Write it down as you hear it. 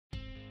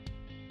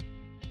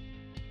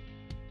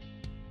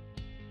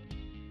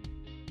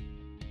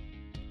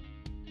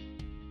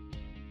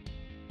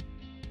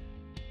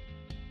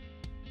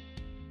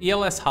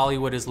ELS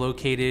Hollywood is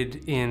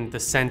located in the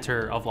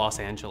center of Los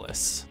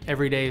Angeles.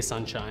 Every day is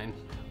sunshine.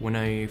 When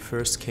I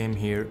first came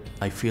here,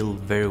 I feel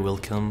very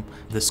welcome.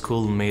 The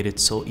school made it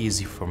so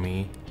easy for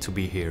me to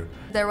be here.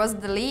 There was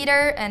the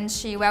leader and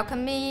she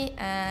welcomed me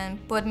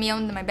and put me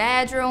on my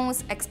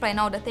bedrooms,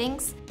 explained all the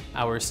things.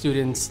 Our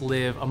students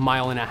live 1.5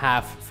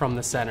 miles from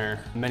the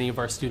center. Many of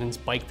our students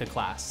bike to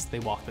class, they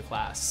walk to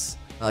class.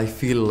 I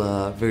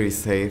feel very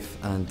safe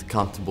and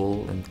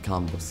comfortable in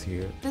campus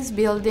here. This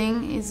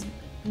building is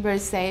very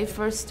safe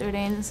for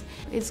students.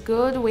 It's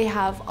good. We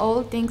have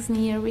all things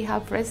near. We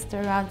have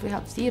restaurants, we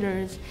have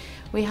theaters,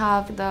 we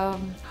have the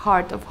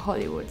heart of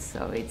Hollywood,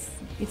 so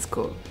it's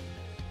cool.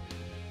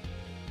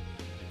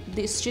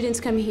 The students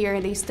come here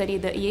and they study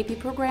the EAP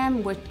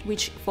program,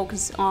 which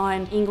focuses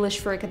on English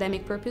for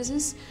academic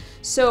purposes.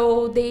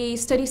 So they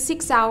study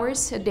 6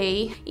 hours a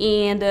day,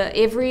 and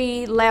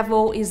every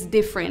level is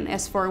different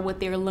as for what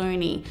they're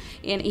learning.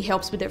 And it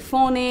helps with their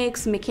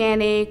phonics,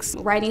 mechanics,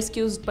 writing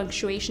skills,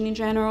 punctuation in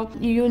general.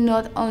 You're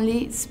not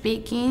only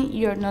speaking,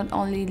 you're not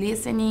only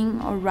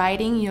listening or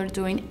writing, you're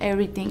doing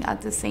everything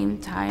at the same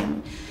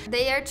time.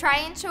 They are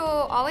trying to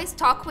always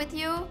talk with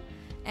you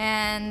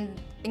and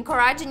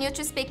encouraging you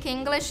to speak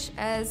English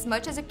as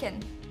much as you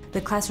can. The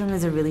classroom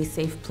is a really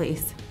safe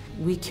place.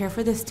 We care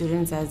for the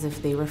students as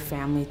if they were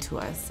family to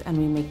us, and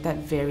we make that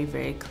very,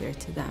 very clear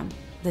to them.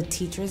 The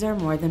teachers are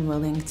more than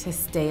willing to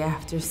stay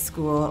after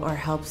school or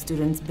help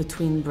students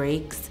between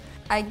breaks.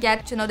 I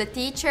get to know the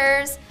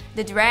teachers,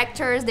 the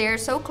directors, they are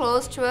so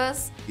close to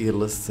us.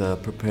 ELS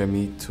prepared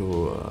me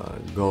to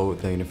go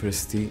to the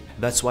university.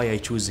 That's why I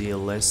choose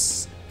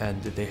ELS, and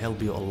they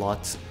help you a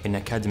lot in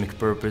academic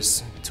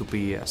purpose to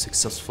be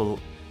successful.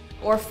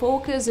 Our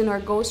focus and our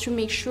goal is to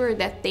make sure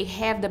that they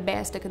have the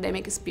best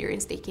academic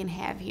experience they can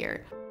have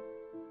here.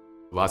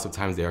 Lots of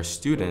times there are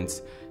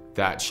students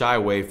that shy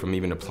away from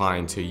even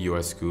applying to a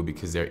U.S. school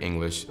because their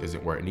English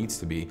isn't where it needs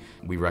to be.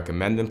 We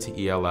recommend them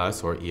to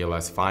ELS, or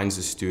ELS finds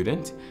a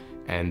student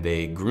and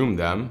they groom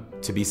them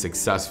to be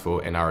successful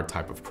in our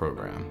type of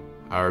program.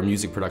 Our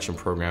music production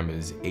program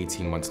is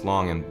 18 months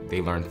long, and they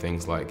learn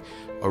things like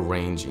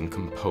arranging,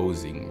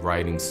 composing,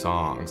 writing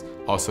songs,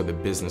 also the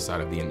business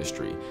side of the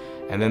industry.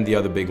 And then the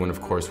other big one,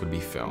 of course, would be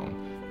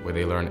film, where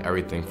they learn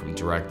everything from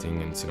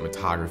directing and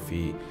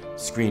cinematography,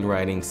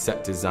 screenwriting,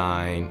 set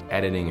design,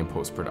 editing, and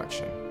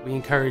post-production. We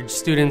encourage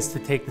students to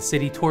take the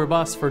city tour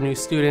bus for new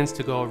students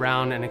to go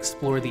around and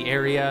explore the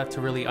area to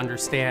really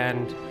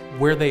understand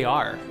where they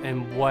are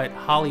and what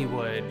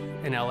Hollywood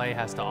and LA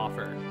has to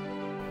offer.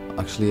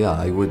 Actually, yeah,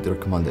 I would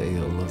recommend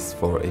ELS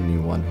for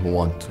anyone who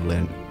wants to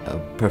learn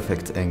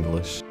perfect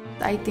English.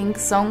 I think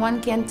someone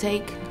can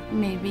take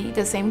maybe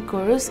the same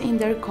course in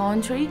their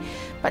country,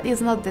 but it's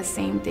not the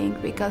same thing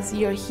because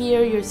you're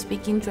here, you're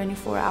speaking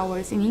 24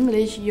 hours in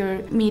English,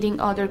 you're meeting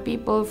other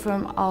people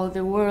from all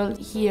the world.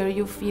 Here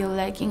you feel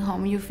like in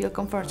home, you feel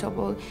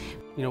comfortable.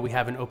 You know, we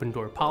have an open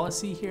door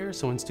policy here,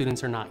 so when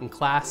students are not in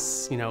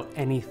class,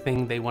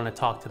 anything they want to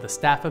talk to the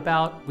staff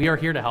about, we are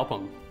here to help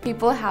them.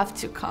 People have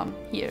to come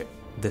here.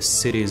 The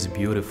city is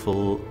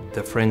beautiful,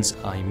 the friends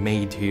I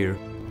made here,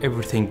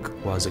 everything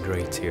was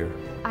great here.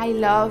 I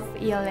love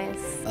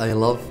ELS. I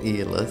love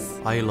ELS.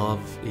 I love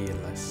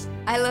ELS.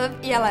 I love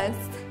ELS.